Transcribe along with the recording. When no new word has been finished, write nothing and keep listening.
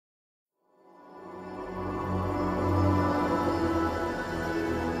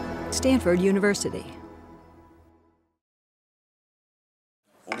Stanford University.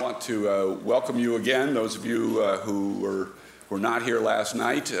 I want to welcome you again, those of you who were not here last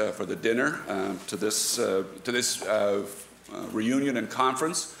night for the dinner, to this reunion and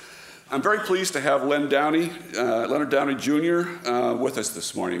conference. I'm very pleased to have Len Downie, Leonard Downie Jr. With us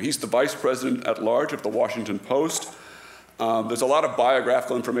this morning. He's the Vice President at Large of the Washington Post. There's a lot of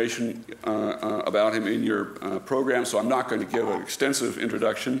biographical information about him in your program, so I'm not going to give an extensive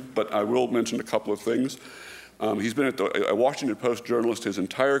introduction, but I will mention a couple of things. He's been a Washington Post journalist his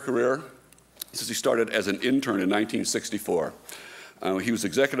entire career, since he started as an intern in 1964. He was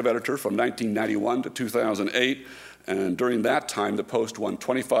executive editor from 1991 to 2008, and during that time, the Post won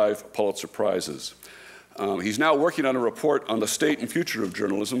 25 Pulitzer Prizes. He's now working on a report on the state and future of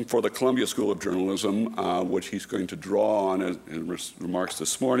journalism for the Columbia School of Journalism, which he's going to draw on in remarks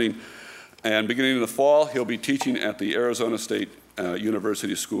this morning. And beginning in the fall, he'll be teaching at the Arizona State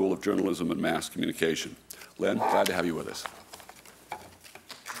University School of Journalism and Mass Communication. Len, glad to have you with us.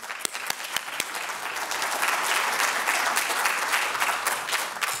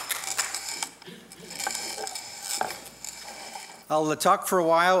 I'll talk for a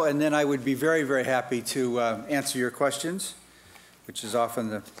while, and then I would be very, very happy to answer your questions, which is often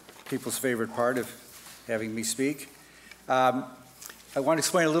the people's favorite part of having me speak. I want to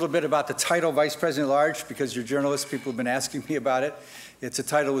explain a little bit about the title Vice President at Large, because you're journalists, people have been asking me about it. It's a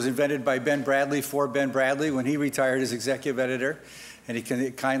title that was invented by Ben Bradley for Ben Bradley when he retired as executive editor, and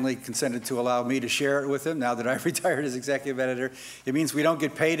he kindly consented to allow me to share it with him now that I've retired as executive editor. It means we don't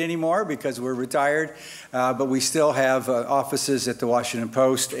get paid anymore because we're retired, but we still have offices at the Washington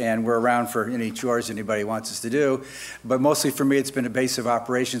Post, and we're around for any chores anybody wants us to do. But mostly for me, it's been a base of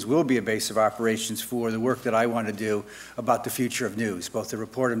operations, will be a base of operations for the work that I want to do about the future of news, both the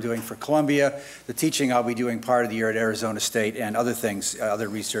report I'm doing for Columbia, the teaching I'll be doing part of the year at Arizona State, and other things, other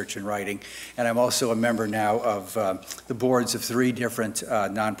research and writing. And I'm also a member now of the boards of 3 different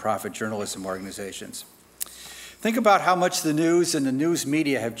nonprofit journalism organizations. Think about how much the news and the news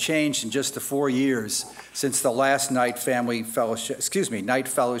media have changed in just the 4 years since the last Night Fellowship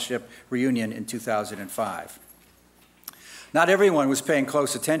reunion in 2005. Not everyone was paying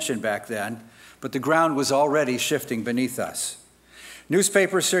close attention back then, but the ground was already shifting beneath us.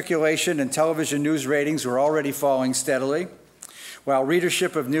 Newspaper circulation and television news ratings were already falling steadily, while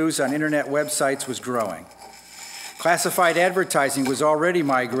readership of news on internet websites was growing. Classified advertising was already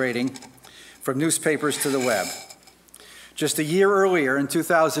migrating from newspapers to the web. Just a year earlier, in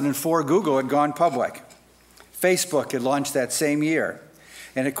 2004, Google had gone public. Facebook had launched that same year,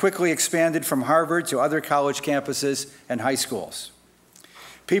 and it quickly expanded from Harvard to other college campuses and high schools.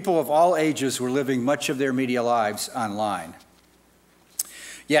 People of all ages were living much of their media lives online.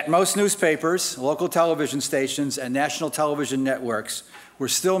 Yet most newspapers, local television stations, and national television networks were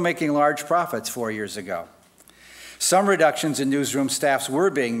still making large profits 4 years ago. Some reductions in newsroom staffs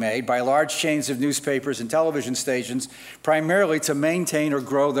were being made by large chains of newspapers and television stations, primarily to maintain or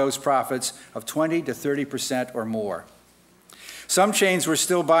grow those profits of 20 to 30% or more. Some chains were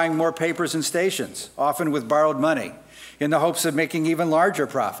still buying more papers and stations, often with borrowed money, in the hopes of making even larger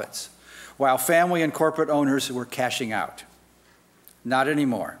profits, while family and corporate owners were cashing out. Not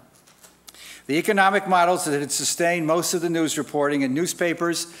anymore. The economic models that had sustained most of the news reporting in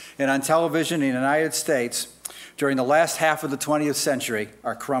newspapers and on television in the United States during the last half of the 20th century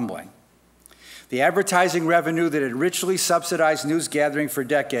are crumbling. The advertising revenue that had richly subsidized news gathering for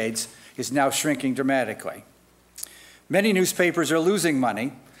decades is now shrinking dramatically. Many newspapers are losing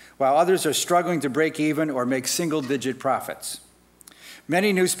money, while others are struggling to break even or make single-digit profits.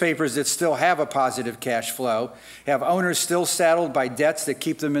 Many newspapers that still have a positive cash flow have owners still saddled by debts that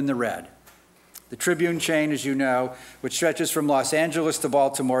keep them in the red. The Tribune chain, as you know, which stretches from Los Angeles to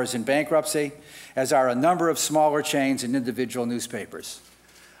Baltimore, is in bankruptcy, as are a number of smaller chains and individual newspapers.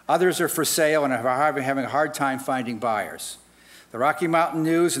 Others are for sale and are having a hard time finding buyers. The Rocky Mountain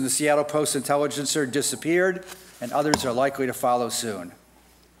News and the Seattle Post-Intelligencer disappeared, and others are likely to follow soon.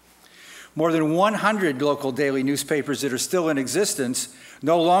 More than 100 local daily newspapers that are still in existence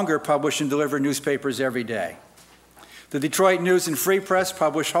no longer publish and deliver newspapers every day. The Detroit News and Free Press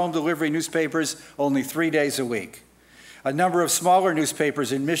publish home delivery newspapers only 3 days a week. A number of smaller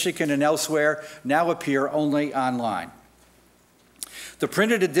newspapers in Michigan and elsewhere now appear only online. The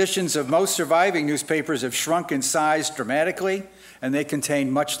printed editions of most surviving newspapers have shrunk in size dramatically, and they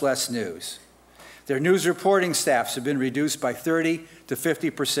contain much less news. Their news reporting staffs have been reduced by 30 to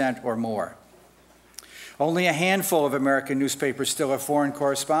 50% or more. Only a handful of American newspapers still have foreign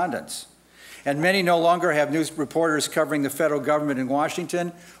correspondents, and many no longer have news reporters covering the federal government in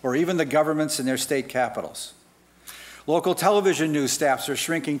Washington or even the governments in their state capitals. Local television news staffs are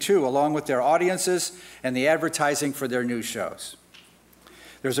shrinking too, along with their audiences and the advertising for their news shows.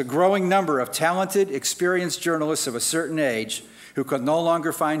 There's a growing number of talented, experienced journalists of a certain age who can no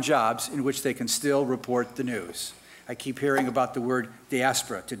longer find jobs in which they can still report the news. I keep hearing about the word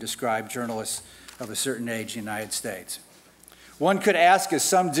diaspora to describe journalists of a certain age in the United States. One could ask, as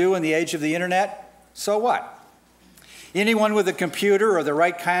some do in the age of the internet, so what? Anyone with a computer or the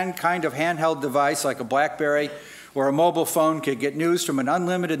right kind of handheld device like a BlackBerry or a mobile phone could get news from an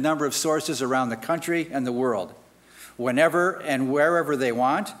unlimited number of sources around the country and the world, whenever and wherever they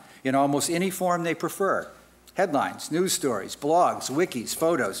want, in almost any form they prefer. Headlines, news stories, blogs, wikis,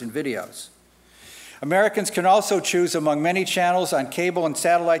 photos, and videos. Americans can also choose among many channels on cable and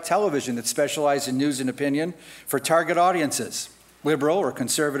satellite television that specialize in news and opinion for target audiences, liberal or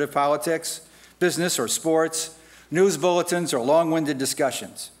conservative politics, business or sports, news bulletins, or long-winded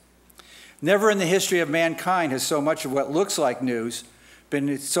discussions. Never in the history of mankind has so much of what looks like news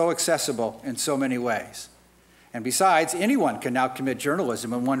been so accessible in so many ways. And besides, anyone can now commit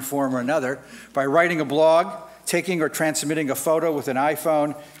journalism in one form or another by writing a blog, taking or transmitting a photo with an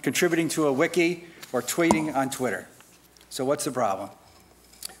iPhone, contributing to a wiki, or tweeting on Twitter. So what's the problem?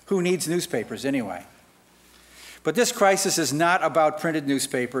 Who needs newspapers anyway? But this crisis is not about printed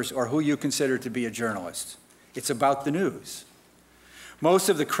newspapers or who you consider to be a journalist. It's about the news. Most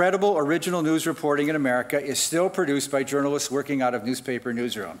of the credible original news reporting in America is still produced by journalists working out of newspaper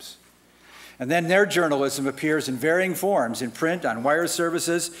newsrooms. And then their journalism appears in varying forms in print, on wire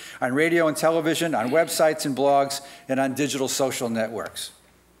services, on radio and television, on websites and blogs, and on digital social networks.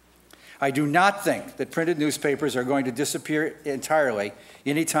 I do not think that printed newspapers are going to disappear entirely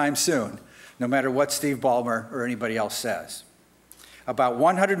anytime soon, no matter what Steve Ballmer or anybody else says. About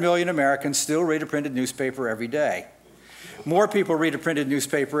 100 million Americans still read a printed newspaper every day. More people read a printed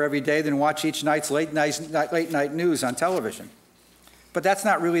newspaper every day than watch each night's late night news on television. But that's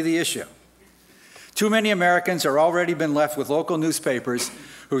not really the issue. Too many Americans are already been left with local newspapers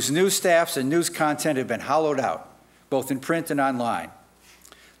whose news staffs and news content have been hollowed out, both in print and online.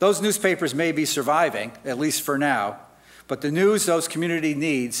 Those newspapers may be surviving, at least for now, but the news those communities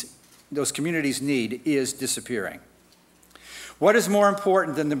need is disappearing. What is more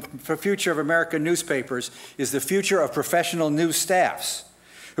important than the future of American newspapers is the future of professional news staffs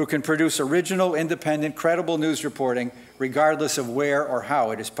who can produce original, independent, credible news reporting regardless of where or how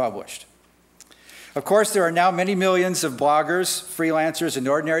it is published. Of course, there are now many millions of bloggers, freelancers, and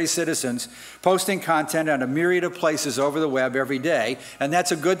ordinary citizens posting content on a myriad of places over the web every day, and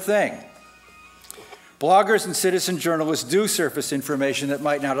that's a good thing. Bloggers and citizen journalists do surface information that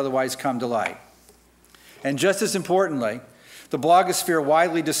might not otherwise come to light. And just as importantly, the blogosphere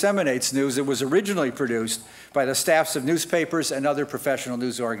widely disseminates news that was originally produced by the staffs of newspapers and other professional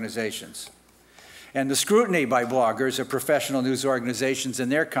news organizations. And the scrutiny by bloggers of professional news organizations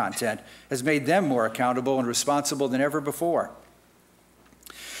and their content has made them more accountable and responsible than ever before.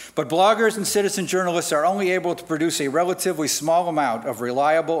 But bloggers and citizen journalists are only able to produce a relatively small amount of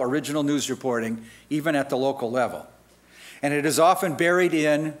reliable original news reporting, even at the local level. And it is often buried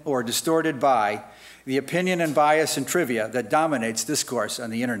in or distorted by the opinion and bias and trivia that dominates discourse on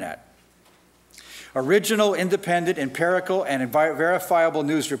the internet. Original, independent, empirical, and verifiable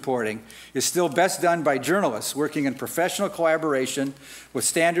news reporting is still best done by journalists working in professional collaboration with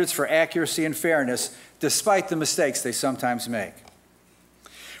standards for accuracy and fairness, despite the mistakes they sometimes make.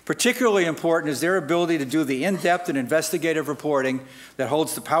 Particularly important is their ability to do the in-depth and investigative reporting that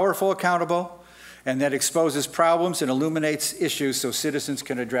holds the powerful accountable and that exposes problems and illuminates issues so citizens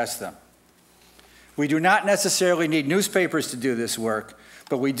can address them. We do not necessarily need newspapers to do this work,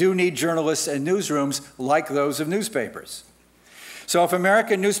 but we do need journalists and newsrooms like those of newspapers. So if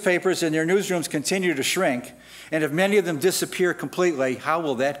American newspapers and their newsrooms continue to shrink, and if many of them disappear completely, how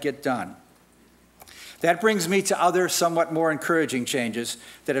will that get done? That brings me to other somewhat more encouraging changes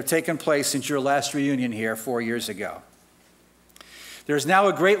that have taken place since your last reunion here 4 years ago. There is now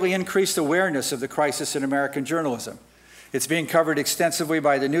a greatly increased awareness of the crisis in American journalism. It's being covered extensively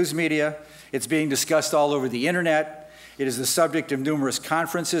by the news media. It's being discussed all over the internet. It is the subject of numerous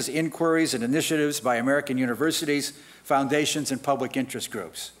conferences, inquiries, and initiatives by American universities, foundations, and public interest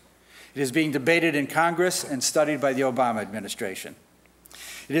groups. It is being debated in Congress and studied by the Obama administration.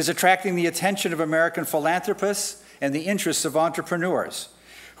 It is attracting the attention of American philanthropists and the interests of entrepreneurs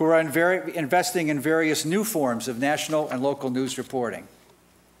who are investing in various new forms of national and local news reporting.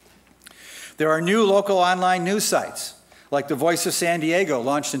 There are new local online news sites, like the Voice of San Diego,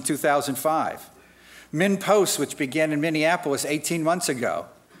 launched in 2005. MinPost, which began in Minneapolis 18 months ago.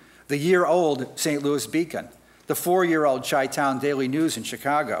 The year-old St. Louis Beacon. The 4-year-old Chi-Town Daily News in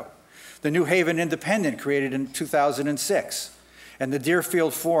Chicago. the New Haven Independent, created in 2006, and the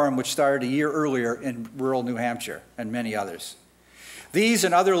Deerfield Forum, which started a year earlier in rural New Hampshire, and many others. These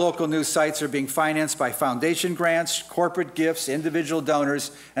and other local news sites are being financed by foundation grants, corporate gifts, individual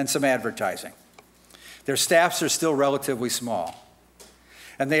donors, and some advertising. Their staffs are still relatively small,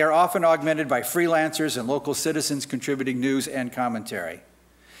 and they are often augmented by freelancers and local citizens contributing news and commentary.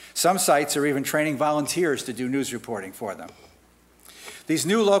 Some sites are even training volunteers to do news reporting for them. These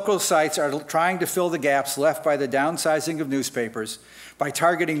new local sites are trying to fill the gaps left by the downsizing of newspapers by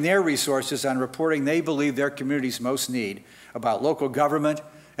targeting their resources on reporting they believe their communities most need about local government,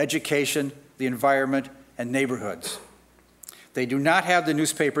 education, the environment, and neighborhoods. They do not have the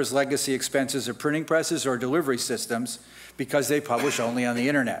newspaper's legacy expenses of printing presses or delivery systems because they publish only on the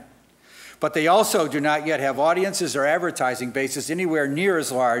internet. But they also do not yet have audiences or advertising bases anywhere near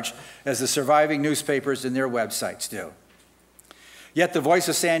as large as the surviving newspapers and their websites do. Yet the Voice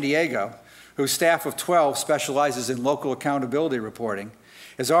of San Diego, whose staff of 12 specializes in local accountability reporting,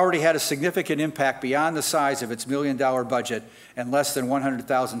 has already had a significant impact beyond the size of its $1 million budget and less than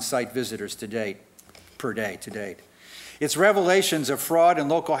 100,000 site visitors per day to date. Its revelations of fraud in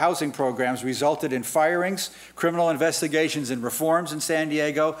local housing programs resulted in firings, criminal investigations, and reforms in San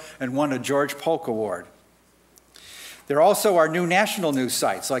Diego, and won a George Polk Award. There also are new national news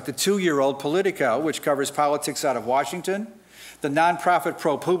sites, like the 2-year-old Politico, which covers politics out of Washington, the nonprofit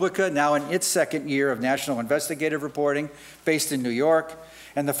ProPublica, now in its second year of national investigative reporting, based in New York,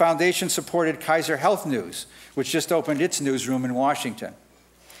 and the foundation-supported Kaiser Health News, which just opened its newsroom in Washington.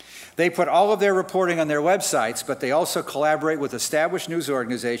 They put all of their reporting on their websites, but they also collaborate with established news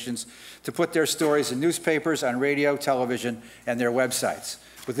organizations to put their stories in newspapers, on radio, television, and their websites.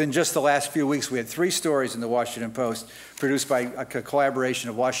 Within just the last few weeks, we had 3 stories in the Washington Post produced by a collaboration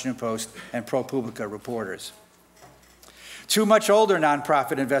of Washington Post and ProPublica reporters. 2 much older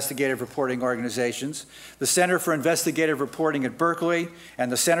nonprofit investigative reporting organizations, the Center for Investigative Reporting at Berkeley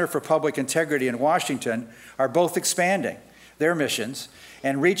and the Center for Public Integrity in Washington, are both expanding their missions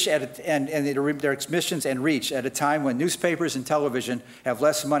and reach at a time when newspapers and television have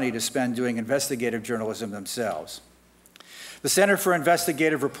less money to spend doing investigative journalism themselves. The Center for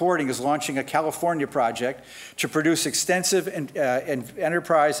Investigative Reporting is launching a California project to produce extensive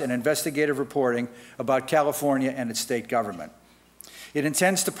enterprise and investigative reporting about California and its state government. It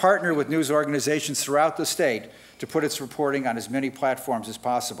intends to partner with news organizations throughout the state to put its reporting on as many platforms as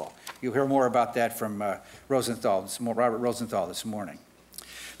possible. You'll hear more about that from Robert Rosenthal this morning.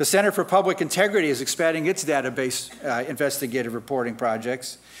 The Center for Public Integrity is expanding its database investigative reporting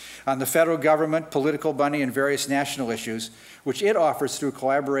projects on the federal government, political money, and various national issues, which it offers through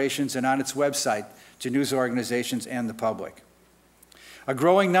collaborations and on its website to news organizations and the public. A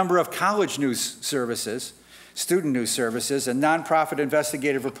growing number of college news services, student news services, and nonprofit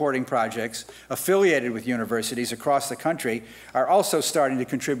investigative reporting projects affiliated with universities across the country are also starting to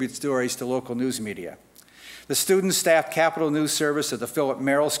contribute stories to local news media. The student-staffed Capital News Service of the Philip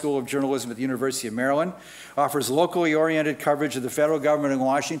Merrill School of Journalism at the University of Maryland offers locally oriented coverage of the federal government in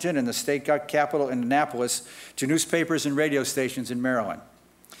Washington and the state capital in Annapolis to newspapers and radio stations in Maryland.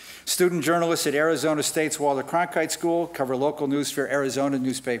 Student journalists at Arizona State's Walter Cronkite School cover local news for Arizona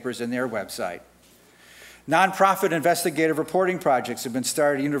newspapers and their website. Nonprofit investigative reporting projects have been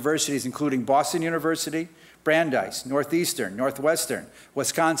started at universities including Boston University, Brandeis, Northeastern, Northwestern,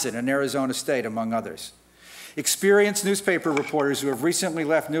 Wisconsin, and Arizona State, among others. Experienced newspaper reporters who have recently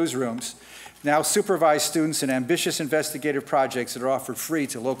left newsrooms now supervise students in ambitious investigative projects that are offered free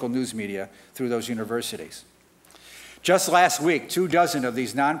to local news media through those universities. Just last week, 24 of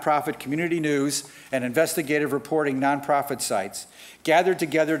these nonprofit community news and investigative reporting nonprofit sites gathered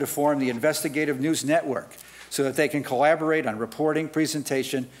together to form the Investigative News Network so that they can collaborate on reporting,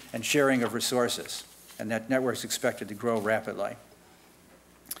 presentation, and sharing of resources. And that network is expected to grow rapidly.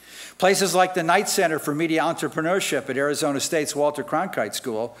 Places like the Knight Center for Media Entrepreneurship at Arizona State's Walter Cronkite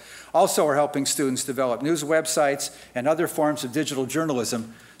School also are helping students develop news websites and other forms of digital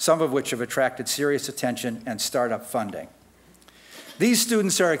journalism, some of which have attracted serious attention and startup funding. These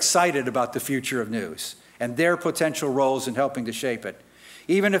students are excited about the future of news and their potential roles in helping to shape it,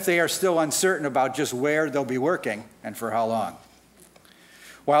 even if they are still uncertain about just where they'll be working and for how long.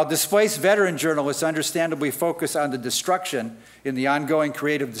 While displaced veteran journalists understandably focus on the destruction in the ongoing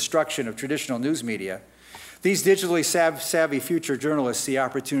creative destruction of traditional news media, these digitally savvy future journalists see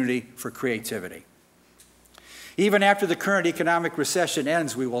opportunity for creativity. Even after the current economic recession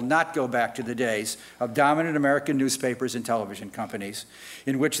ends, we will not go back to the days of dominant American newspapers and television companies,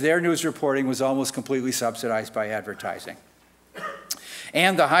 in which their news reporting was almost completely subsidized by advertising.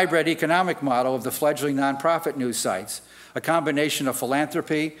 And the hybrid economic model of the fledgling nonprofit news sites, a combination of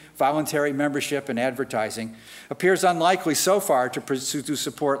philanthropy, voluntary membership, and advertising, appears unlikely so far to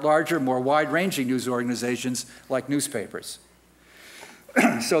support larger, more wide-ranging news organizations like newspapers.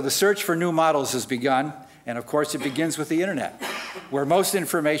 So the search for new models has begun, and of course it begins with the internet, where most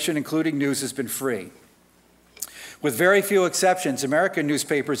information, including news, has been free. With very few exceptions, American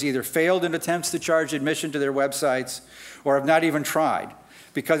newspapers either failed in attempts to charge admission to their websites or have not even tried,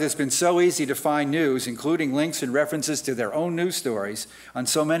 because it's been so easy to find news, including links and references to their own news stories, on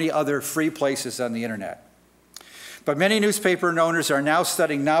so many other free places on the internet. But many newspaper owners are now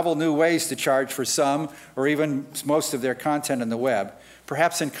studying novel new ways to charge for some or even most of their content on the web,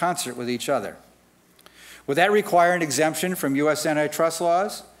 perhaps in concert with each other. Would that require an exemption from U.S. antitrust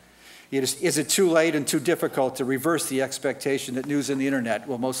laws? Is it too late and too difficult to reverse the expectation that news on the internet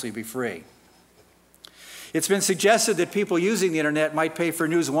will mostly be free? It's been suggested that people using the internet might pay for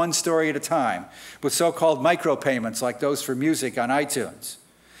news one story at a time, with so-called micropayments like those for music on iTunes.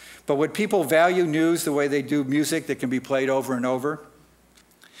 But would people value news the way they do music that can be played over and over?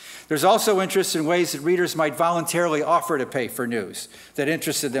 There's also interest in ways that readers might voluntarily offer to pay for news that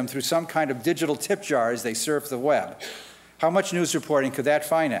interested them through some kind of digital tip jar as they surf the web. How much news reporting could that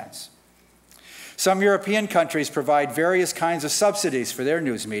finance? Some European countries provide various kinds of subsidies for their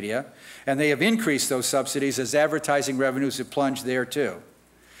news media, and they have increased those subsidies as advertising revenues have plunged there too.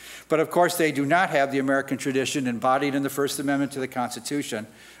 But of course, they do not have the American tradition embodied in the First Amendment to the Constitution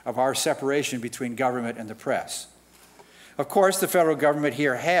of our separation between government and the press. Of course, the federal government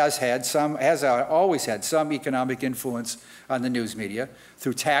here has always had some economic influence on the news media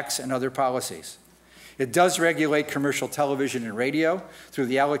through tax and other policies. It does regulate commercial television and radio through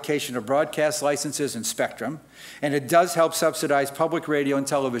the allocation of broadcast licenses and spectrum, and it does help subsidize public radio and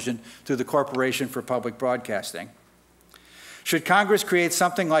television through the Corporation for Public Broadcasting. Should Congress create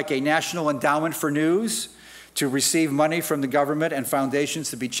something like a national endowment for news to receive money from the government and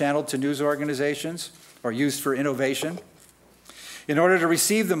foundations to be channeled to news organizations or used for innovation? In order to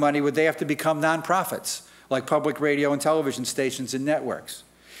receive the money, would they have to become nonprofits, like public radio and television stations and networks?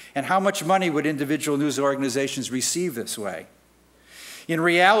 And how much money would individual news organizations receive this way? In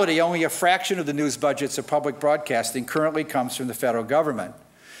reality, only a fraction of the news budgets of public broadcasting currently comes from the federal government.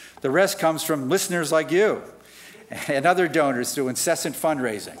 The rest comes from listeners like you and other donors through incessant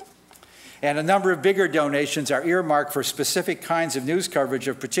fundraising. And a number of bigger donations are earmarked for specific kinds of news coverage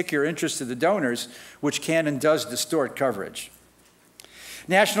of particular interest to the donors, which can and does distort coverage.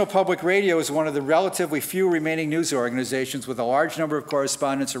 National Public Radio is one of the relatively few remaining news organizations with a large number of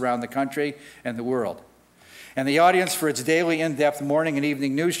correspondents around the country and the world. And the audience for its daily in-depth morning and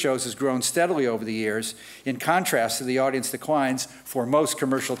evening news shows has grown steadily over the years, in contrast to the audience declines for most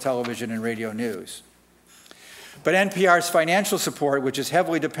commercial television and radio news. But NPR's financial support, which is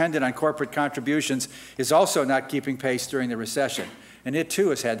heavily dependent on corporate contributions, is also not keeping pace during the recession, and it too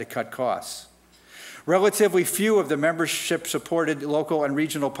has had to cut costs. Relatively few of the membership-supported local and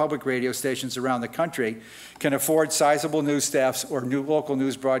regional public radio stations around the country can afford sizable news staffs or local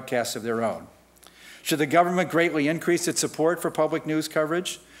news broadcasts of their own. Should the government greatly increase its support for public news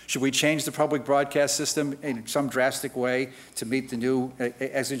coverage? Should we change the public broadcast system in some drastic way to meet the new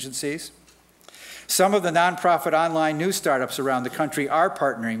exigencies? Some of the nonprofit online news startups around the country are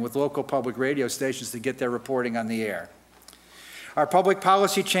partnering with local public radio stations to get their reporting on the air. Are public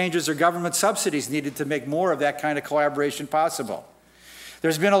policy changes or government subsidies needed to make more of that kind of collaboration possible?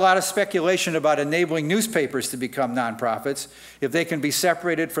 There's been a lot of speculation about enabling newspapers to become nonprofits if they can be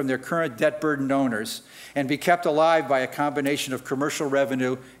separated from their current debt-burdened owners and be kept alive by a combination of commercial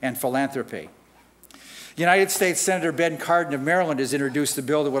revenue and philanthropy. United States Senator Ben Cardin of Maryland has introduced a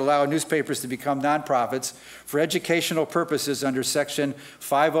bill that would allow newspapers to become nonprofits for educational purposes under Section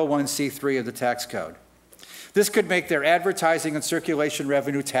 501c3 of the tax code. This could make their advertising and circulation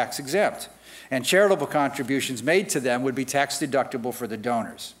revenue tax exempt, and charitable contributions made to them would be tax deductible for the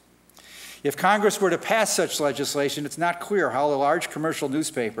donors. If Congress were to pass such legislation, it's not clear how a large commercial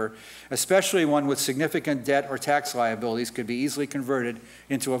newspaper, especially one with significant debt or tax liabilities, could be easily converted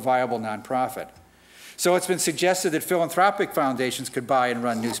into a viable nonprofit. So it's been suggested that philanthropic foundations could buy and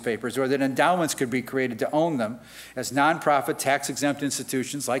run newspapers, or that endowments could be created to own them as nonprofit tax-exempt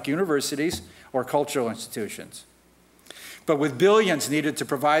institutions like universities or cultural institutions. But with billions needed to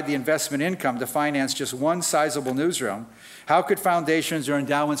provide the investment income to finance just one sizable newsroom, how could foundations or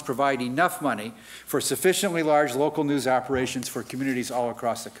endowments provide enough money for sufficiently large local news operations for communities all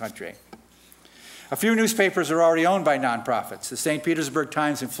across the country? A few newspapers are already owned by nonprofits. The St. Petersburg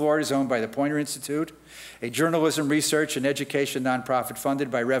Times in Florida is owned by the Poynter Institute, a journalism, research, and education nonprofit funded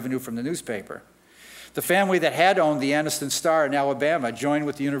by revenue from the newspaper. The family that had owned the Anniston Star in Alabama joined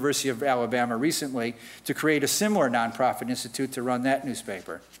with the University of Alabama recently to create a similar nonprofit institute to run that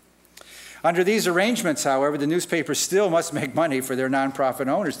newspaper. Under these arrangements, however, the newspapers still must make money for their nonprofit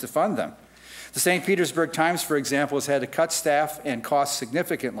owners to fund them. The St. Petersburg Times, for example, has had to cut staff and costs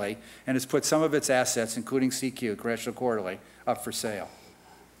significantly and has put some of its assets, including CQ, Congressional Quarterly, up for sale.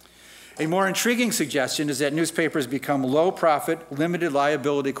 A more intriguing suggestion is that newspapers become low-profit, limited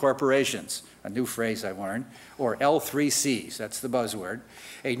liability corporations, a new phrase I learned, or L3Cs, that's the buzzword,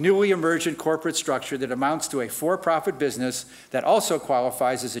 a newly emergent corporate structure that amounts to a for-profit business that also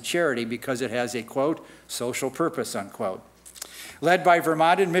qualifies as a charity because it has a, quote, social purpose, unquote. Led by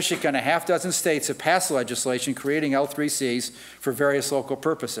Vermont and Michigan, a half dozen states have passed legislation creating L3Cs for various local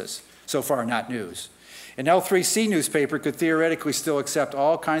purposes. So far, not news. An L3C newspaper could theoretically still accept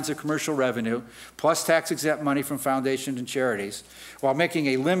all kinds of commercial revenue, plus tax-exempt money from foundations and charities, while making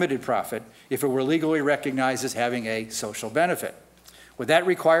a limited profit if it were legally recognized as having a social benefit. Would that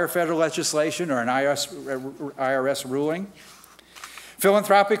require federal legislation or an IRS ruling?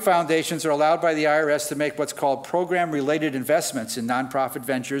 Philanthropic foundations are allowed by the IRS to make what's called program-related investments in nonprofit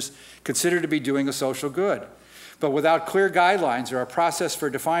ventures considered to be doing a social good. But without clear guidelines or a process for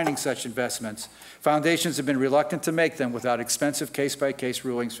defining such investments, foundations have been reluctant to make them without expensive case-by-case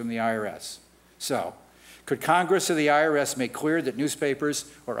rulings from the IRS. So, could Congress or the IRS make clear that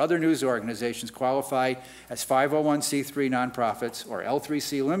newspapers or other news organizations qualify as 501c3 nonprofits or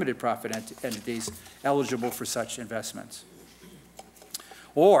L3C limited profit entities eligible for such investments?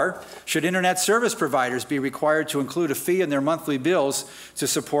 Or should internet service providers be required to include a fee in their monthly bills to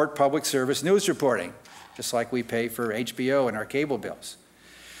support public service news reporting, just like we pay for HBO and our cable bills?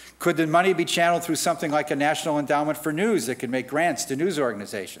 Could the money be channeled through something like a National Endowment for News that could make grants to news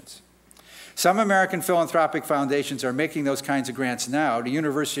organizations? Some American philanthropic foundations are making those kinds of grants now to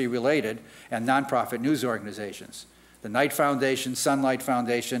university-related and nonprofit news organizations. The Knight Foundation, Sunlight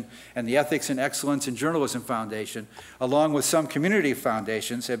Foundation, and the Ethics and Excellence in Journalism Foundation, along with some community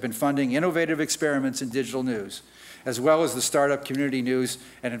foundations, have been funding innovative experiments in digital news, as well as the startup community news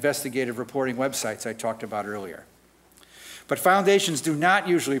and investigative reporting websites I talked about earlier. But foundations do not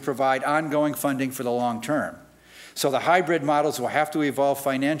usually provide ongoing funding for the long term, so the hybrid models will have to evolve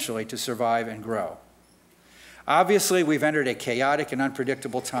financially to survive and grow. Obviously, we've entered a chaotic and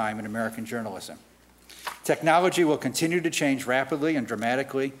unpredictable time in American journalism. Technology will continue to change rapidly and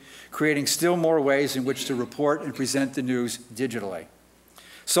dramatically, creating still more ways in which to report and present the news digitally.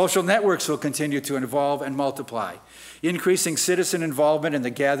 Social networks will continue to evolve and multiply, increasing citizen involvement in the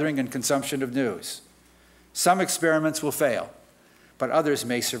gathering and consumption of news. Some experiments will fail, but others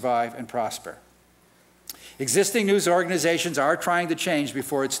may survive and prosper. Existing news organizations are trying to change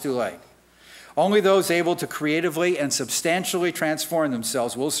before it's too late. Only those able to creatively and substantially transform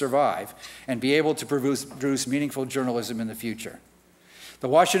themselves will survive and be able to produce meaningful journalism in the future. The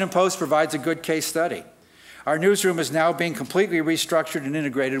Washington Post provides a good case study. Our newsroom is now being completely restructured and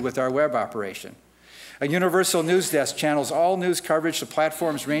integrated with our web operation. A universal news desk channels all news coverage to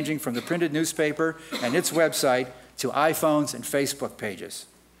platforms ranging from the printed newspaper and its website to iPhones and Facebook pages.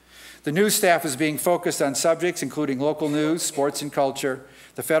 The news staff is being focused on subjects including local news, sports and culture,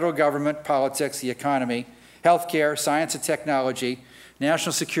 the federal government, politics, the economy, healthcare, science and technology,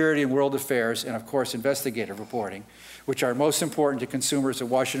 national security and world affairs, and of course investigative reporting, which are most important to consumers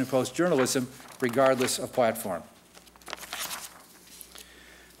of Washington Post journalism, regardless of platform.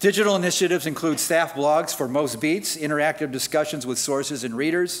 Digital initiatives include staff blogs for most beats, interactive discussions with sources and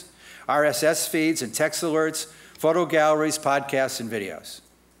readers, RSS feeds and text alerts, photo galleries, podcasts, and videos.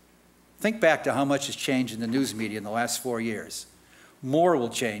 Think back to how much has changed in the news media in the last 4 years. More will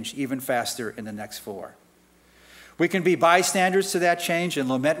change even faster in the next 4. We can be bystanders to that change and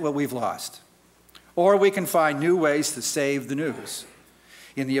lament what we've lost. Or we can find new ways to save the news.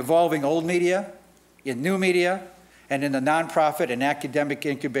 In the evolving old media, in new media, and in the nonprofit and academic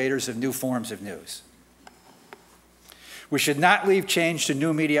incubators of new forms of news. We should not leave change to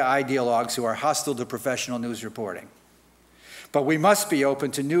new media ideologues who are hostile to professional news reporting. But we must be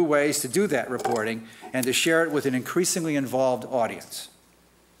open to new ways to do that reporting and to share it with an increasingly involved audience.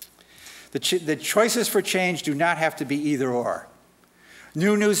 The choices for change do not have to be either or.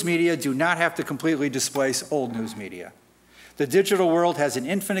 New news media do not have to completely displace old news media. The digital world has an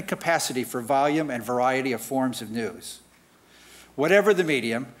infinite capacity for volume and variety of forms of news. Whatever the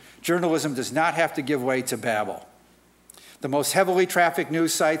medium, journalism does not have to give way to babble. The most heavily trafficked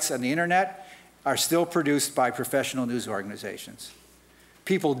news sites on the internet are still produced by professional news organizations.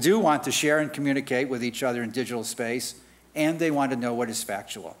 People do want to share and communicate with each other in digital space, and they want to know what is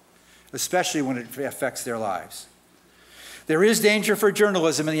factual, especially when it affects their lives. There is danger for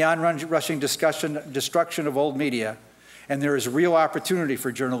journalism in the onrushing destruction of old media, and there is real opportunity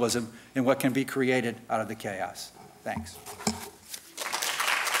for journalism in what can be created out of the chaos. Thanks.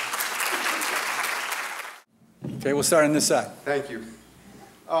 Okay, we'll start on this side. Thank you.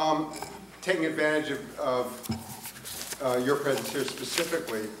 Taking advantage of your presence here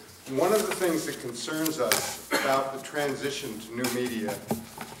specifically, one of the things that concerns us about the transition to new media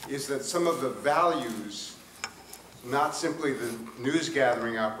is that some of the values, not simply the news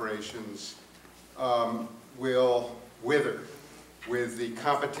gathering operations, will wither with the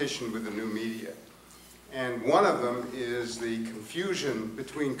competition with the new media. And one of them is the confusion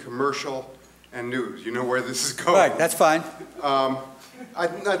between commercial and news. You know where this is going. Right, that's fine.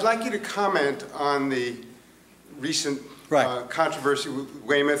 I'd like you to comment on the recent controversy with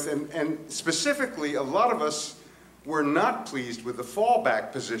Weymouth, and specifically, a lot of us were not pleased with the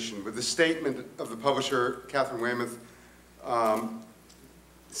fallback position, with the statement of the publisher, Catherine Weymouth,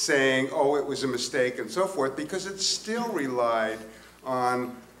 saying, oh, it was a mistake and so forth, because it still relied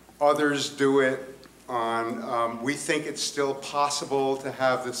on others do it, on we think it's still possible to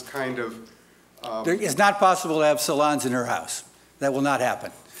have this kind of... It's not possible to have salons in her house. That will not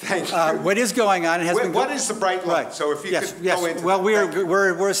happen. Thank you. What is going on? What is the bright line? Right. So if you could go into well, that.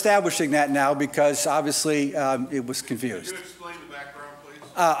 we're establishing that now because obviously it was confused. Could you explain the background, please?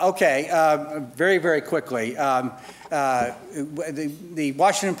 Okay, very, very quickly. The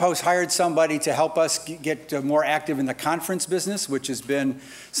Washington Post hired somebody to help us get more active in the conference business, which has been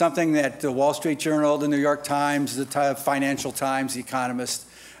something that the Wall Street Journal, the New York Times, the Financial Times, The Economist,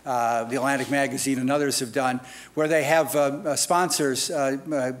 the Atlantic Magazine, and others have done, where they have sponsors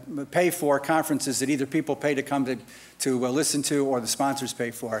pay for conferences that either people pay to come to listen to, or the sponsors pay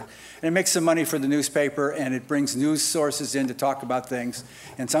for it. And it makes some money for the newspaper, and it brings news sources in to talk about things,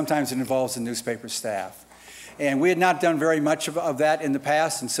 and sometimes it involves the newspaper staff. And we had not done very much of that in the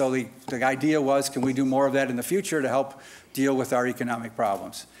past, and so the idea was, can we do more of that in the future to help deal with our economic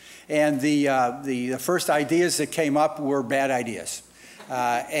problems? And the first ideas that came up were bad ideas.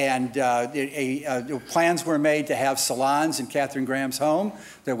 Plans were made to have salons in Katharine Graham's home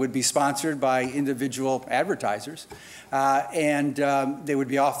that would be sponsored by individual advertisers. They would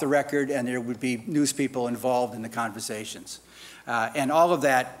be off the record, and there would be news people involved in the conversations. And all of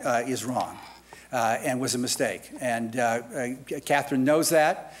that is wrong and was a mistake. And Katharine knows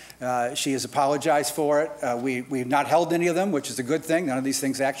that. She has apologized for it. We've not held any of them, which is a good thing. None of these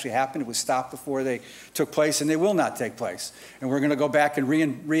things actually happened. It was stopped before they took place, and they will not take place. And we're going to go back and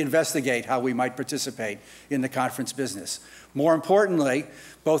reinvestigate how we might participate in the conference business. More importantly,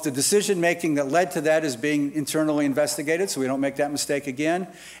 both the decision-making that led to that is being internally investigated, so we don't make that mistake again.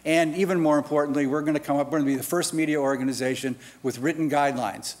 And even more importantly, we're going to be the first media organization with written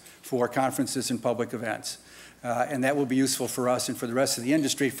guidelines for conferences and public events. And that will be useful for us and for the rest of the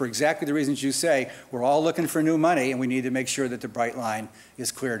industry for exactly the reasons you say. We're all looking for new money, and we need to make sure that the bright line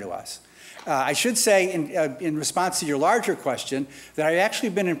is clear to us. I should say, in response to your larger question, that I've actually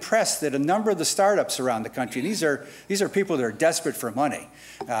been impressed that a number of the startups around the country, these are people that are desperate for money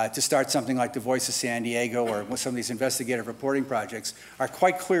to start something like the Voice of San Diego or some of these investigative reporting projects, are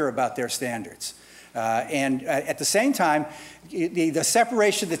quite clear about their standards. And at the same time, the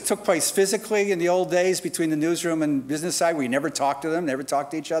separation that took place physically in the old days between the newsroom and business side, where you never talked to them, never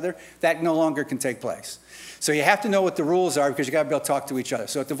talked to each other, that no longer can take place. So you have to know what the rules are, because you got to be able to talk to each other.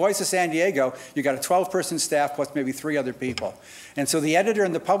 So at the Voice of San Diego, you got a 12-person staff plus maybe 3 other people. And so the editor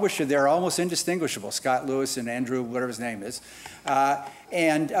and the publisher there are almost indistinguishable, Scott Lewis and Andrew, whatever his name is.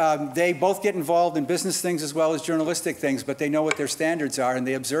 They both get involved in business things as well as journalistic things, but they know what their standards are and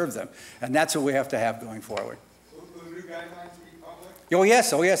they observe them. And that's what we have to have going forward. Will the new guidelines be public? Oh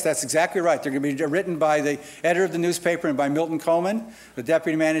yes, that's exactly right. They're going to be written by the editor of the newspaper and by Milton Coleman, the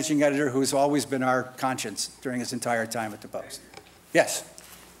deputy managing editor, who's always been our conscience during his entire time at the Post. Yes?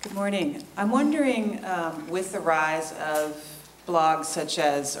 Good morning. I'm wondering, with the rise of blogs such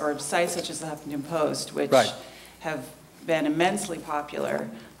as, or sites such as the Huffington Post, which have been immensely popular,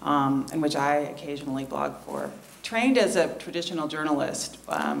 and which I occasionally blog for. Trained as a traditional journalist,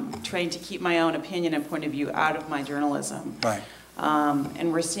 trained to keep my own opinion and point of view out of my journalism. Right.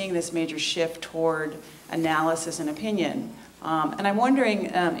 And we're seeing this major shift toward analysis and opinion. And I'm wondering,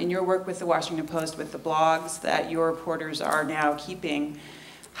 in your work with the Washington Post, with the blogs that your reporters are now keeping,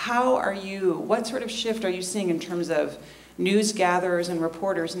 what sort of shift are you seeing in terms of news gatherers and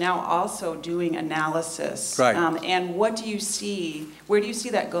reporters now also doing analysis? Right. And what do you see, where do you see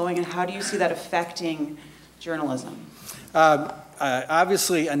that going, and how do you see that affecting journalism?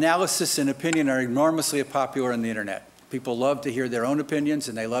 Obviously, analysis and opinion are enormously popular on the internet. People love to hear their own opinions,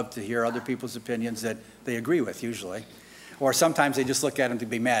 and they love to hear other people's opinions that they agree with, usually. or sometimes they just look at them to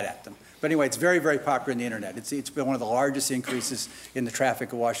be mad at them. But anyway, it's very, very popular on the internet. It's been one of the largest increases in the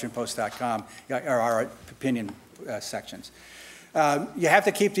traffic of WashingtonPost.com, or our opinion sections. You have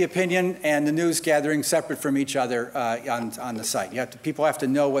to keep the opinion and the news gathering separate from each other on the site. People have to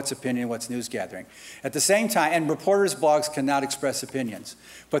know what's opinion, what's news gathering. At the same time, and reporters' blogs cannot express opinions,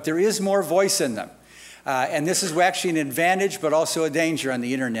 but there is more voice in them. And this is actually an advantage, but also a danger on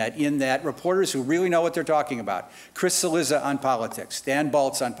the internet, in that reporters who really know what they're talking about, Chris Cillizza on politics, Dan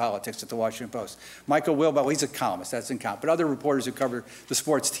Baltz on politics at the Washington Post, Michael Wilbell, he's a columnist, that doesn't count, but other reporters who cover the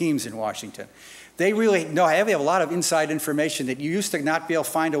sports teams in Washington. They really know, they have a lot of inside information that you used to not be able to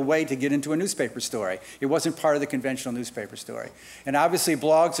find a way to get into a newspaper story. It wasn't part of the conventional newspaper story. And obviously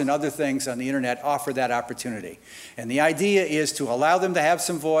blogs and other things on the internet offer that opportunity. And the idea is to allow them to have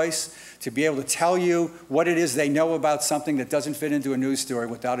some voice, to be able to tell you what it is they know about something that doesn't fit into a news story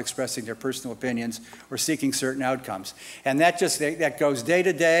without expressing their personal opinions or seeking certain outcomes. And that goes day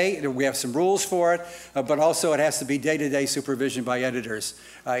to day. We have some rules for it, but also it has to be day-to-day supervision by editors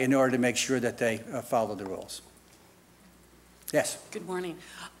in order to make sure that they follow the rules. Yes? Good morning.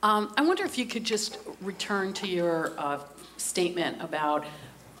 I wonder if you could just return to your statement about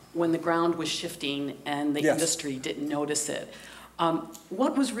when the ground was shifting and the industry didn't notice it.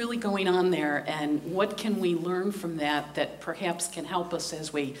 What was really going on there, and what can we learn from that that perhaps can help us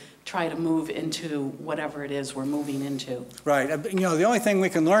as we try to move into whatever it is we're moving into? Right. You know, the only thing we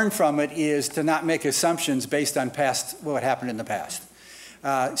can learn from it is to not make assumptions based on what happened in the past.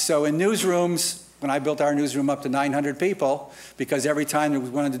 So in newsrooms, when I built our newsroom up to 900 people, because every time we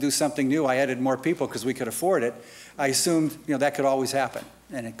wanted to do something new, I added more people because we could afford it, I assumed that could always happen.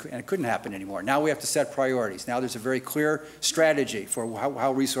 And it couldn't happen anymore. Now we have to set priorities. Now there's a very clear strategy for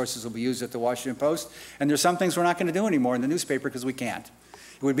how resources will be used at the Washington Post. And there's some things we're not going to do anymore in the newspaper because we can't.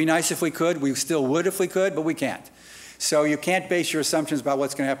 It would be nice if we could. We still would if we could, but we can't. So you can't base your assumptions about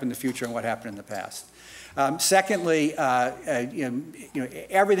what's going to happen in the future and what happened in the past. Secondly,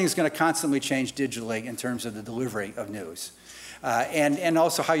 everything's going to constantly change digitally in terms of the delivery of news. And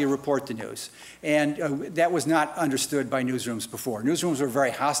also how you report the news. And that was not understood by newsrooms before. Newsrooms were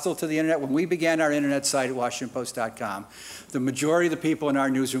very hostile to the internet. When we began our internet site at WashingtonPost.com, the majority of the people in our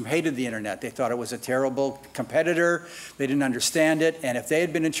newsroom hated the internet. They thought it was a terrible competitor. They didn't understand it. And if they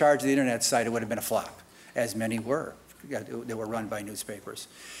had been in charge of the internet site, it would have been a flop, as many were that were run by newspapers.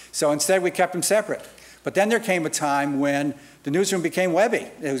 So instead, we kept them separate. But then there came a time when the newsroom became webby.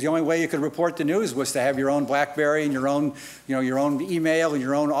 It was the only way you could report the news was to have your own BlackBerry and your own email and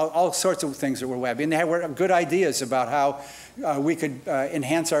your own all sorts of things that were webby. And they had good ideas about how we could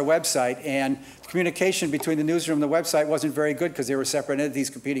enhance our website. And communication between the newsroom and the website wasn't very good because they were separate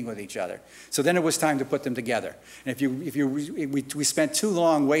entities competing with each other. So then it was time to put them together. And we spent too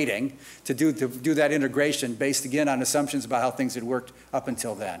long waiting to do that integration based again on assumptions about how things had worked up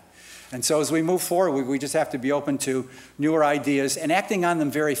until then. And so as we move forward, we just have to be open to newer ideas and acting on them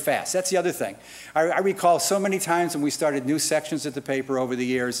very fast. That's the other thing. I recall so many times when we started new sections at the paper over the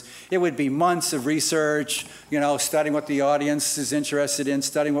years, it would be months of research, studying what the audience is interested in,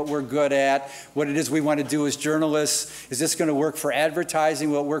 studying what we're good at, what it is we want to do as journalists. Is this going to work for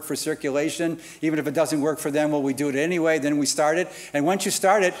advertising? Will it work for circulation? Even if it doesn't work for them, will we do it anyway? Then we start it. And once you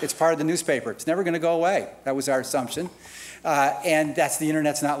start it, it's part of the newspaper. It's never going to go away. That was our assumption. And the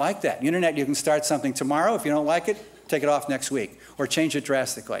internet's not like that. The internet, you can start something tomorrow. If you don't like it, take it off next week or change it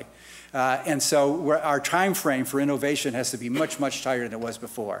drastically. And so our time frame for innovation has to be much, much tighter than it was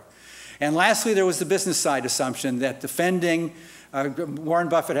before. And lastly, there was the business side assumption that defending, Warren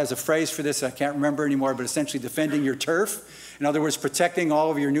Buffett has a phrase for this, I can't remember anymore, but essentially defending your turf. In other words, protecting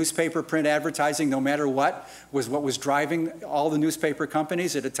all of your newspaper print advertising, no matter what was driving all the newspaper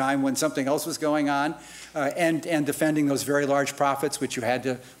companies at a time when something else was going on, and defending those very large profits, which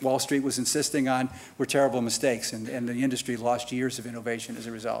Wall Street was insisting on, were terrible mistakes, and the industry lost years of innovation as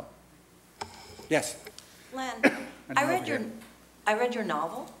a result. Yes? Len, I read your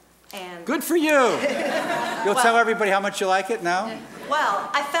novel. And good for you. You'll tell everybody how much you like it now? Well,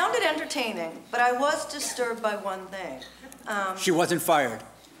 I found it entertaining, but I was disturbed by one thing. She wasn't fired.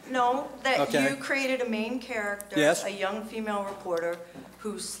 No, that you created a main character, yes, a young female reporter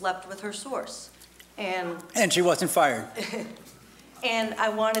who slept with her source. And she wasn't fired. And I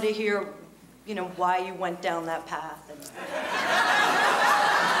wanted to hear, why you went down that path.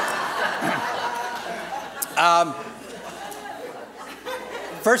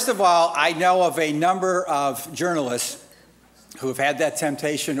 First of all, I know of a number of journalists who have had that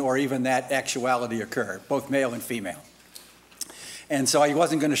temptation or even that actuality occur, both male and female. And so I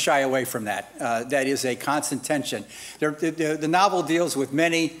wasn't going to shy away from that. That is a constant tension. The novel deals with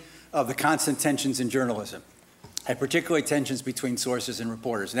many of the constant tensions in journalism. and particularly tensions between sources and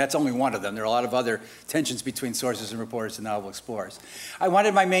reporters. And that's only one of them. There are a lot of other tensions between sources and reporters the novel explores. I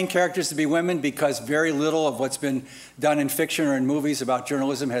wanted my main characters to be women because very little of what's been done in fiction or in movies about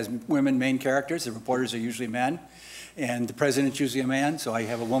journalism has women main characters. The reporters are usually men, and the president's usually a man. So I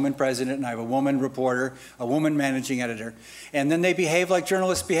have a woman president, and I have a woman reporter, a woman managing editor. And then they behave like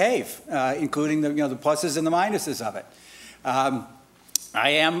journalists behave, including the pluses and the minuses of it.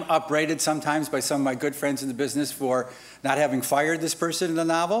 I am upbraided sometimes by some of my good friends in the business for not having fired this person in the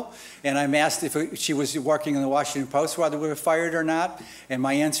novel. And I'm asked if she was working in the Washington Post, whether we were fired or not. And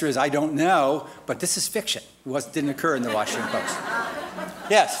my answer is, I don't know, but this is fiction. It didn't occur in the Washington Post.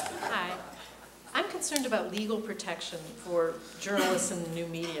 Yes? Hi. I'm concerned about legal protection for journalists in the new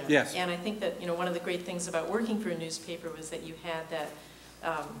media. Yes. And I think that, one of the great things about working for a newspaper was that you had that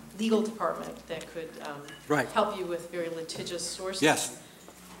legal department that could help you with very litigious sources. Yes.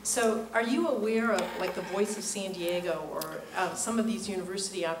 So are you aware of like the Voice of San Diego or some of these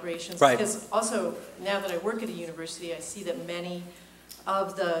university operations? Right. Because also now that I work at a university, I see that many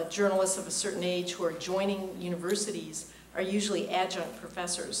of the journalists of a certain age who are joining universities are usually adjunct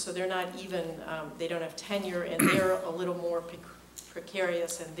professors. So they're not even, they don't have tenure, and they're a little more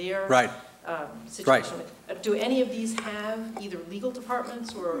precarious in their situation. Do any of these have either legal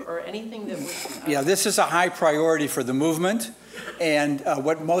departments or anything that would... Yeah, this is a high priority for the movement, and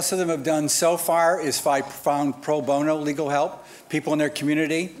what most of them have done so far is found pro bono legal help. People in their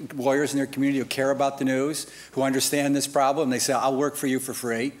community, lawyers in their community who care about the news, who understand this problem, they say, I'll work for you for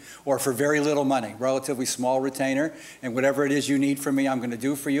free or for very little money, relatively small retainer, and whatever it is you need from me, I'm going to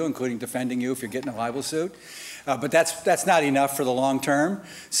do for you, including defending you if you're getting a libel suit. But that's not enough for the long term.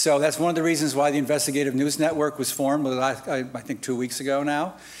 So that's one of the reasons why the Investigative News Network was formed, I think 2 weeks ago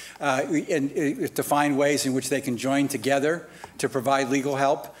now, to find ways in which they can join together to provide legal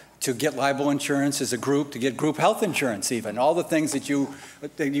help, to get libel insurance as a group, to get group health insurance even, all the things that you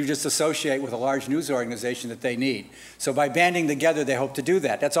just associate with a large news organization that they need. So by banding together, they hope to do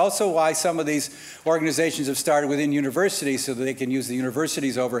that. That's also why some of these organizations have started within universities so that they can use the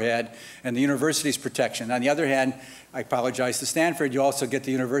university's overhead and the university's protection. On the other hand, I apologize to Stanford, you also get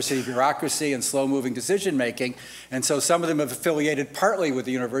the university bureaucracy and slow-moving decision-making, and so some of them have affiliated partly with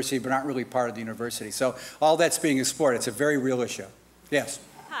the university but aren't really part of the university. So all that's being explored. It's a very real issue. Yes?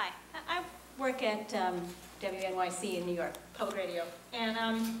 Hi, I work at WNYC in New York, public radio, and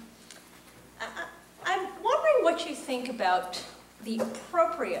I'm wondering what you think about the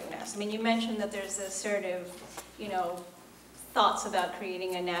appropriateness. I mean, you mentioned that there's this sort of, thoughts about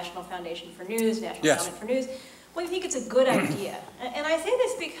creating a national foundation for news, national endowment for news. Well, you think it's a good idea. And I say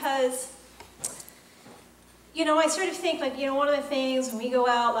this because, I sort of think like, one of the things when we go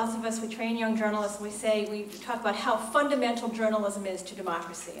out, lots of us, we train young journalists, and we talk about how fundamental journalism is to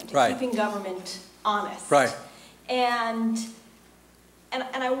democracy and to keeping government honest. Right. And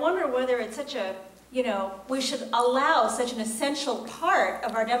I wonder whether it's such a, we should allow such an essential part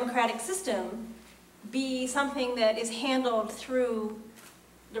of our democratic system be something that is handled through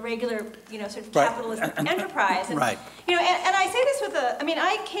the regular, sort of capitalistic enterprise. And, and I say this with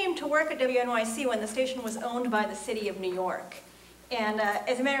I came to work at WNYC when the station was owned by the city of New York. And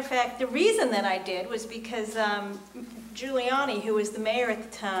as a matter of fact, the reason that I did was because Giuliani, who was the mayor at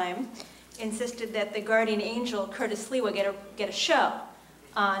the time, insisted that the guardian angel, Curtis Sliwa, get a show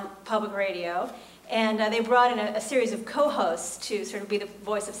on public radio. And they brought in a series of co-hosts to sort of be the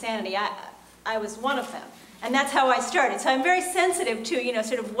voice of sanity. I was one of them. And that's how I started. So I'm very sensitive to,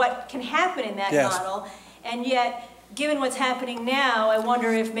 sort of what can happen in that model. And yet, given what's happening now, I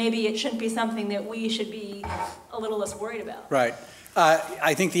wonder if maybe it shouldn't be something that we should be a little less worried about. Right.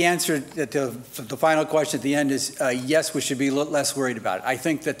 I think the answer to the final question at the end is yes, we should be less worried about it. I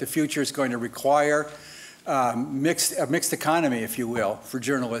think that the future is going to require a mixed economy, if you will, for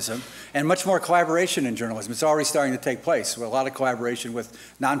journalism, and much more collaboration in journalism. It's already starting to take place, with a lot of collaboration with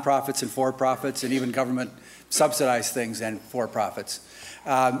nonprofits and for-profits and even government-subsidized things and for-profits.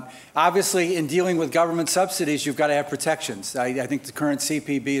 Obviously, in dealing with government subsidies, you've got to have protections. I think the current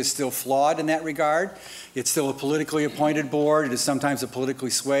CPB is still flawed in that regard. It's still a politically appointed board. It is sometimes a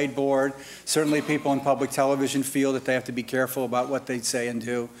politically swayed board. Certainly people in public television feel that they have to be careful about what they say and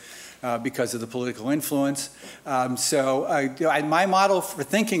do. Because of the political influence. My model for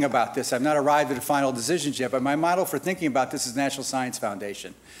thinking about this, I've not arrived at a final decision yet, but my model for thinking about this is National Science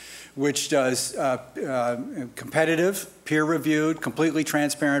Foundation, which does competitive, peer-reviewed, completely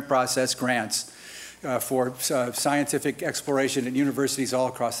transparent process grants for scientific exploration at universities all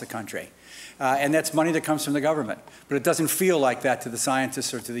across the country. And that's money that comes from the government. But it doesn't feel like that to the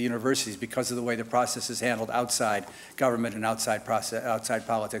scientists or to the universities because of the way the process is handled outside government and outside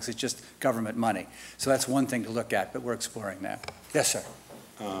politics. It's just government money. So that's one thing to look at, but we're exploring that. Yes, sir.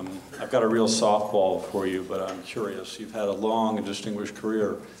 I've got a real softball for you, but I'm curious. You've had a long and distinguished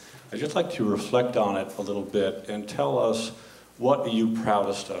career. I'd just like to reflect on it a little bit and tell us, what are you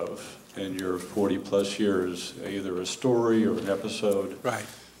proudest of in your 40-plus years, either a story or an episode? Right.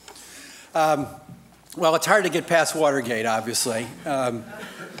 Well, it's hard to get past Watergate, obviously,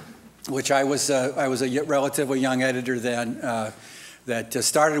 which I was a relatively young editor then that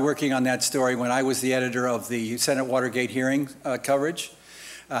started working on that story when I was the editor of the Senate Watergate hearing coverage,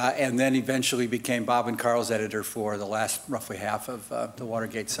 and then eventually became Bob and Carl's editor for the last roughly half of the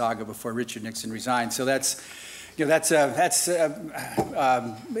Watergate saga before Richard Nixon resigned. So it's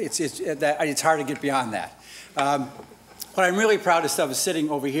hard to get beyond that. What I'm really proudest of is sitting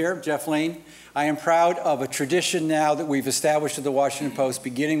over here, Jeff Lane. I am proud of a tradition now that we've established at the Washington Post,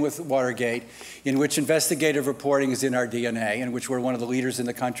 beginning with Watergate, in which investigative reporting is in our DNA, in which we're one of the leaders in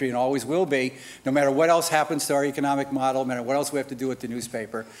the country and always will be, no matter what else happens to our economic model, no matter what else we have to do with the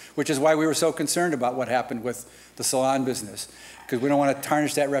newspaper, which is why we were so concerned about what happened with the salon business, because we don't want to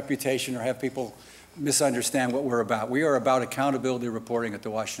tarnish that reputation or have people misunderstand what we're about. We are about accountability reporting at the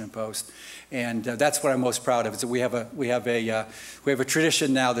Washington Post, and that's what I'm most proud of. Is that we have a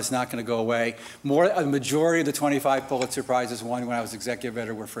tradition now that's not going to go away. A majority of the 25 Pulitzer Prizes won when I was executive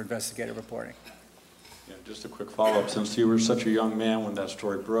editor were for investigative reporting. Yeah, just a quick follow-up. Since you were such a young man when that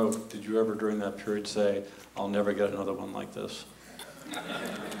story broke, did you ever during that period say, "I'll never get another one like this"?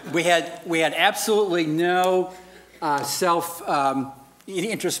 We had absolutely no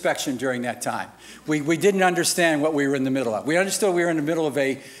introspection during that time. We didn't understand what we were in the middle of. We understood we were in the middle of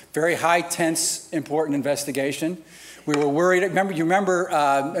a very high, tense, important investigation. We were worried. You remember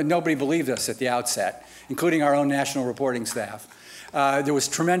nobody believed us at the outset, including our own national reporting staff. There was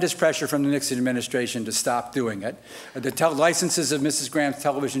tremendous pressure from the Nixon administration to stop doing it. The licenses of Mrs. Graham's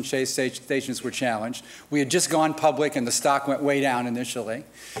television stations were challenged. We had just gone public and the stock went way down initially.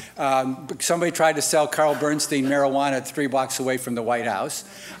 Somebody tried to sell Carl Bernstein marijuana 3 blocks away from the White House.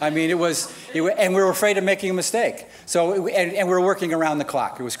 I mean, and we were afraid of making a mistake. So, and we were working around the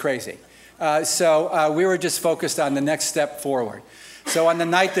clock. It was crazy. So we were just focused on the next step forward. So on the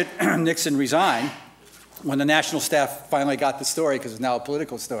night that Nixon resigned, when the national staff finally got the story, because it was now a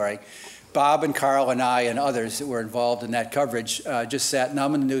political story, Bob and Carl and I and others that were involved in that coverage just sat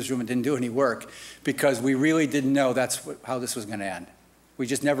numb in the newsroom and didn't do any work because we really didn't know how this was going to end. We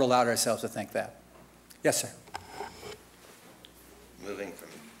just never allowed ourselves to think that. Yes, sir. Moving from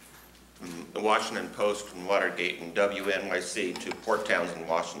the Washington Post and Watergate and WNYC to Port Townsend,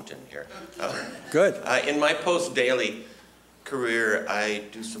 Washington here. Good. In my post-daily career, I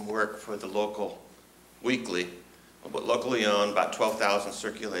do some work for the local weekly, but locally owned, about 12,000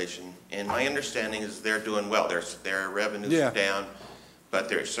 circulation. And my understanding is they're doing well. Their revenues are down, but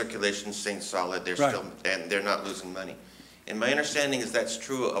their circulation's staying solid. They're still, and they're not losing money. And my understanding is that's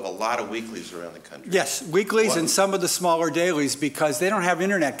true of a lot of weeklies around the country. Yes, weeklies and some of the smaller dailies because they don't have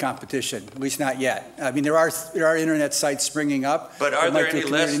internet competition, at least not yet. I mean, there are internet sites springing up. But are there any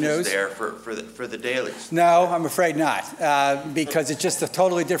lessons there for the dailies? No, I'm afraid not, because it's just a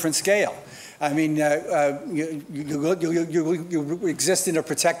totally different scale. I mean, you exist in a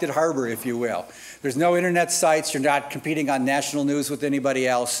protected harbor, if you will. There's no internet sites. You're not competing on national news with anybody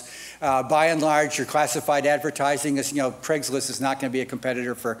else. By and large, your classified advertising is, Craigslist is not going to be a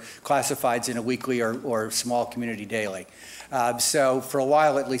competitor for classifieds in a weekly or small community daily. So for a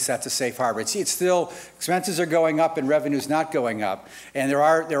while, at least, that's a safe harbor. It's still, expenses are going up and revenue's not going up. And there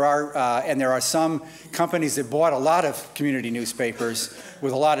are some companies that bought a lot of community newspapers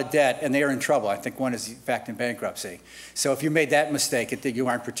with a lot of debt, and they are in trouble. I think one is, in fact, in bankruptcy. So if you made that mistake, you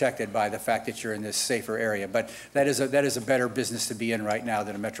aren't protected by the fact that you're in this safer area. But that is a better business to be in right now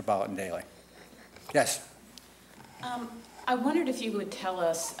than a metropolitan daily. Yes? I wondered if you would tell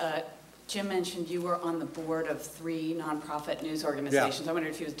us, Jim mentioned you were on the board of 3 nonprofit news organizations. I wondered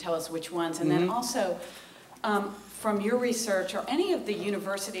if you would tell us which ones. And then also, from your research, are any of the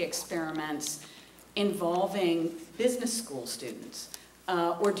university experiments involving business school students?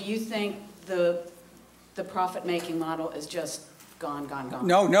 Or do you think the profit-making model is just gone.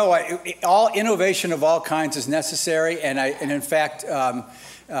 No, all innovation of all kinds is necessary, and in fact,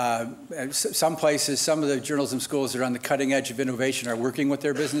 some places, some of the journalism schools that are on the cutting edge of innovation are working with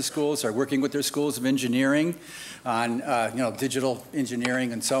their business schools, are working with their schools of engineering on digital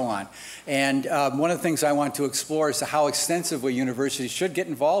engineering and so on. And one of the things I want to explore is how extensively universities should get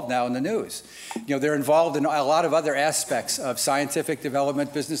involved now in the news. They're involved in a lot of other aspects of scientific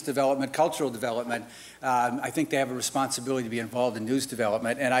development, business development, cultural development. I think they have a responsibility to be involved in news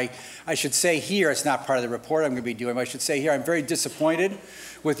development. And I should say here, it's not part of the report I'm going to be doing, but I should say here I'm very disappointed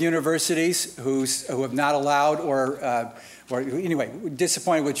with universities who have not allowed or anyway,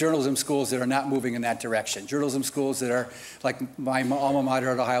 disappointed with journalism schools that are not moving in that direction. Journalism schools that are, like my alma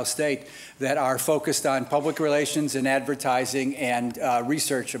mater at Ohio State, that are focused on public relations and advertising and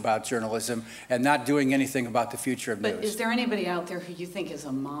research about journalism and not doing anything about the future of news. But is there anybody out there who you think is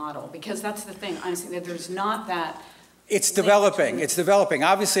a model? Because that's the thing, I'm saying that there's not that. It's developing. It's developing.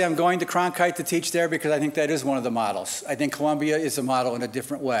 Obviously, I'm going to Cronkite to teach there because I think that is one of the models. I think Columbia is a model in a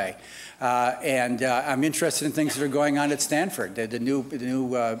different way. And I'm interested in things that are going on at Stanford. The new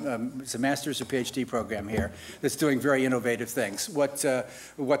it's a master's or PhD program here that's doing very innovative things. What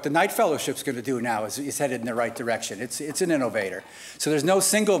the Knight Fellowship's going to do now is headed in the right direction. It's an innovator. So there's no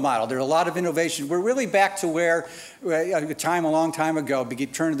single model. There's a lot of innovation. We're really back to where a long time ago,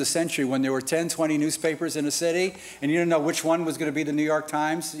 turn of the century, when there were 10, 20 newspapers in a city, and you didn't know which one was going to be the New York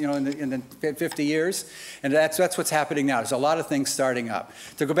Times, in the 50 years. And that's what's happening now. There's a lot of things starting up.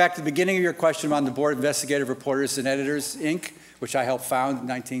 To go back to the beginning of your question on the Board of Investigative Reporters and Editors, Inc., which I helped found in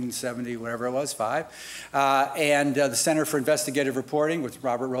 1970, whatever it was, 5, and the Center for Investigative Reporting, which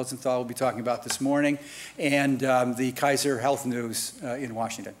Robert Rosenthal will be talking about this morning, and the Kaiser Health News in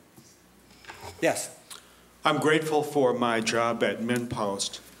Washington. Yes? I'm grateful for my job at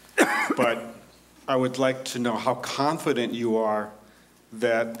MinnPost, but I would like to know how confident you are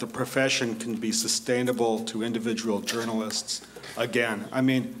that the profession can be sustainable to individual journalists again. I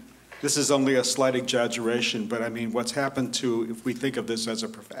mean, this is only a slight exaggeration, but I mean, what's happened to, if we think of this as a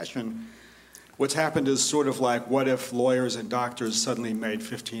profession, what's happened is sort of like, what if lawyers and doctors suddenly made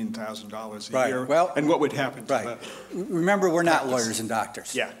 $15,000 a year? Well, and what would happen to that? Remember, we're not lawyers and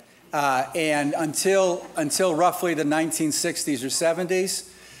doctors. Yeah. And until roughly the 1960s or 70s,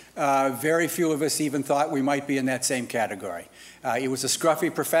 very few of us even thought we might be in that same category. It was a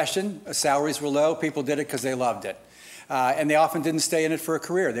scruffy profession. Salaries were low. People did it because they loved it. And they often didn't stay in it for a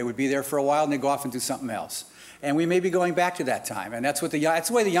career. They would be there for a while and they'd go off and do something else. And we may be going back to that time. And that's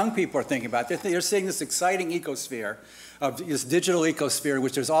the way the young people are thinking about it. They're seeing this exciting ecosphere, of this digital ecosphere in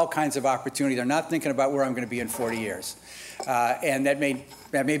which there's all kinds of opportunity. They're not thinking about where I'm going to be in 40 years. And that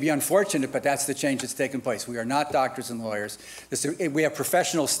may be unfortunate, but that's the change that's taken place. We are not doctors and lawyers. We have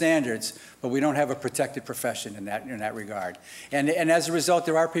professional standards, but we don't have a protected profession in that regard. And as a result,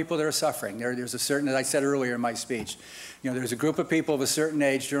 there are people that are suffering. There's a certain, as I said earlier in my speech, there's a group of people of a certain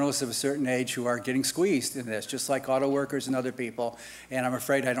age, journalists of a certain age, who are getting squeezed in this, just like auto workers and other people. And I'm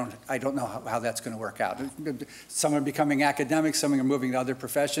afraid I don't know how that's going to work out. Some are becoming academics, some are moving to other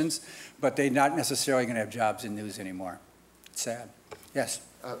professions, but they're not necessarily going to have jobs in news anymore. It's sad. Yes.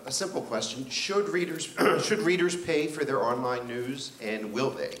 A simple question: should readers pay for their online news, and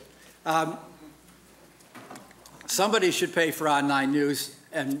will they? Somebody should pay for online news,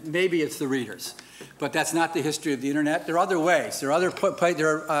 and maybe it's the readers. But that's not the history of the internet. There are other ways. There are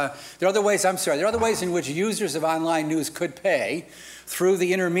other ways in which users of online news could pay through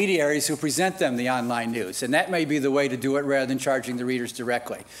the intermediaries who present them the online news. And that may be the way to do it rather than charging the readers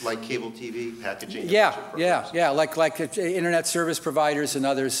directly. Like cable TV, packaging? Yeah, like internet service providers and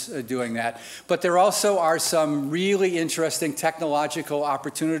others doing that. But there also are some really interesting technological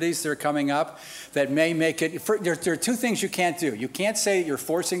opportunities that are coming up that may make it, there are two things you can't do. You can't say that you're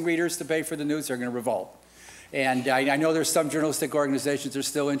forcing readers to pay for the news, they're going to revolt. And I know there's some journalistic organizations that are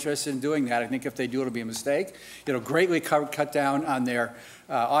still interested in doing that. I think if they do, it'll be a mistake. It'll greatly cut down on their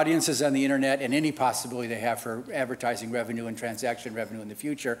audiences on the internet and any possibility they have for advertising revenue and transaction revenue in the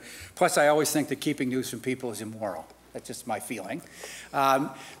future. Plus, I always think that keeping news from people is immoral. That's just my feeling.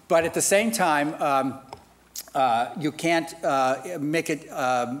 But at the same time, you can't make it,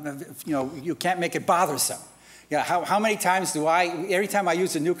 you can't make it bothersome. Yeah, how many times every time I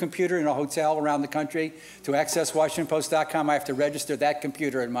use a new computer in a hotel around the country to access WashingtonPost.com, I have to register that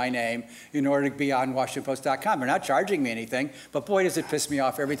computer in my name in order to be on WashingtonPost.com. They're not charging me anything, but boy, does it piss me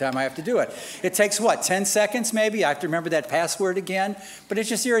off every time I have to do it. It takes, what, 10 seconds maybe? I have to remember that password again, but it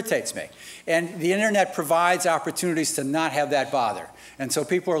just irritates me. And the internet provides opportunities to not have that bother. And so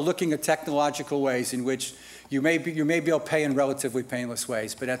people are looking at technological ways in which you may be able to pay in relatively painless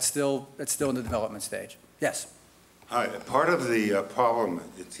ways, but that's still in the development stage. Yes? Part of the problem,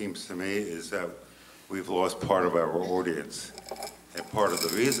 it seems to me, is that we've lost part of our audience. And part of the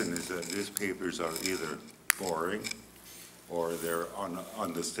reason is that newspapers are either boring or they're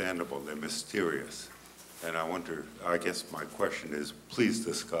understandable, they're mysterious. And I wonder, I guess my question is, please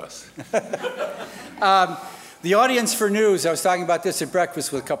discuss. The audience for news, I was talking about this at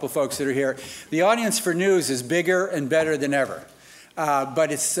breakfast with a couple folks that are here. The audience for news is bigger and better than ever.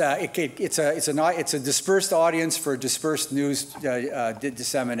 But it's a dispersed audience for dispersed news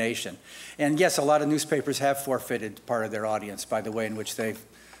dissemination. And yes, a lot of newspapers have forfeited part of their audience by the way in which they've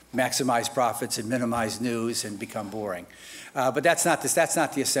maximized profits and minimized news and become boring. But that's not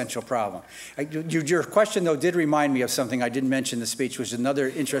the essential problem. Your question, though, did remind me of something I didn't mention in the speech, which is another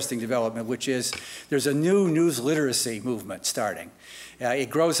interesting development, which is there's a new news literacy movement starting.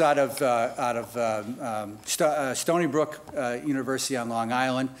 It grows out of Stony Brook University on Long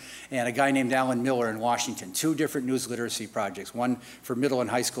Island and a guy named Alan Miller in Washington. Two different news literacy projects. One for middle and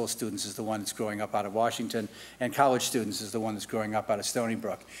high school students is the one that's growing up out of Washington, and college students is the one that's growing up out of Stony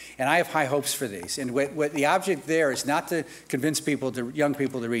Brook. And I have high hopes for these. And what the object there is not to convince young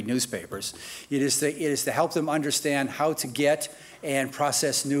people to read newspapers. It is to help them understand how to get and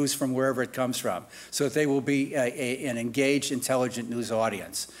process news from wherever it comes from, so that they will be an engaged, intelligent news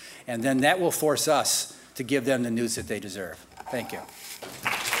audience. And then that will force us to give them the news that they deserve. Thank you.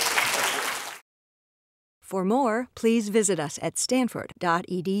 For more, please visit us at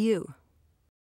stanford.edu.